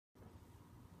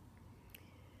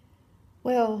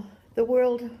Well, the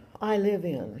world I live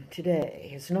in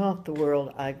today is not the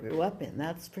world I grew up in,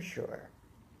 that's for sure.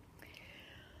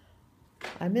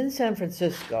 I'm in San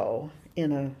Francisco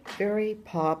in a very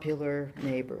popular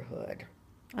neighborhood.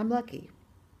 I'm lucky,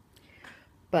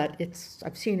 but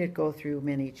I've seen it go through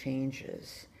many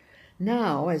changes.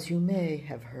 Now, as you may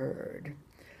have heard,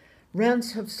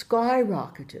 rents have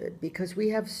skyrocketed because we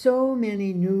have so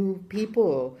many new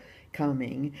people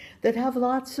coming that have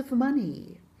lots of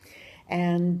money.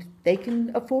 And they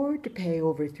can afford to pay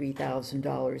over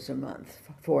 $3,000 a month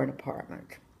for an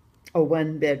apartment, a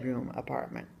one-bedroom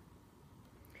apartment.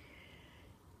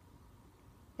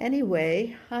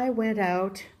 Anyway, I went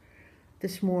out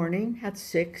this morning at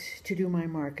 6 to do my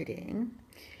marketing,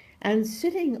 and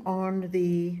sitting on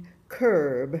the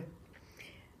curb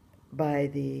by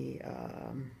the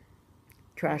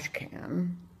trash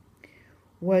can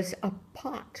was a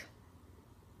pot.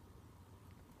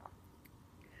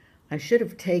 I should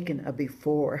have taken a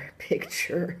before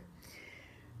picture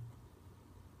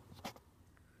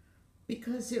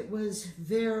because it was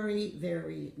very,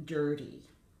 very dirty.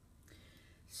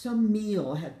 Some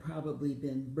meal had probably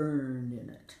been burned in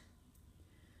it.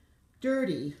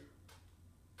 Dirty.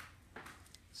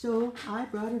 So I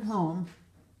brought it home.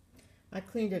 I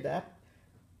cleaned it up.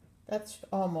 That's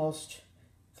almost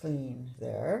clean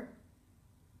there.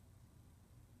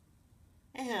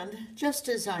 And just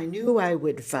as I knew I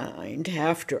would find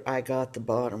after I got the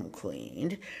bottom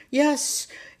cleaned, yes,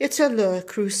 it's a Le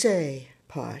Creuset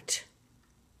pot.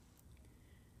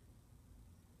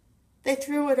 They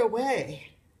threw it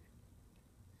away.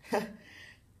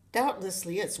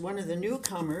 Doubtlessly, it's one of the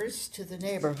newcomers to the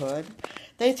neighborhood.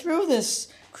 They threw this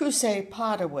Creuset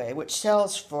pot away, which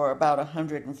sells for about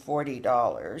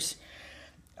 $140,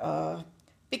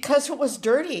 because it was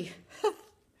dirty.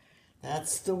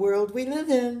 That's the world we live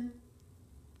in.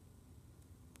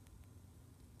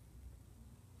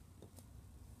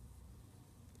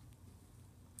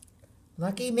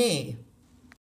 Lucky me.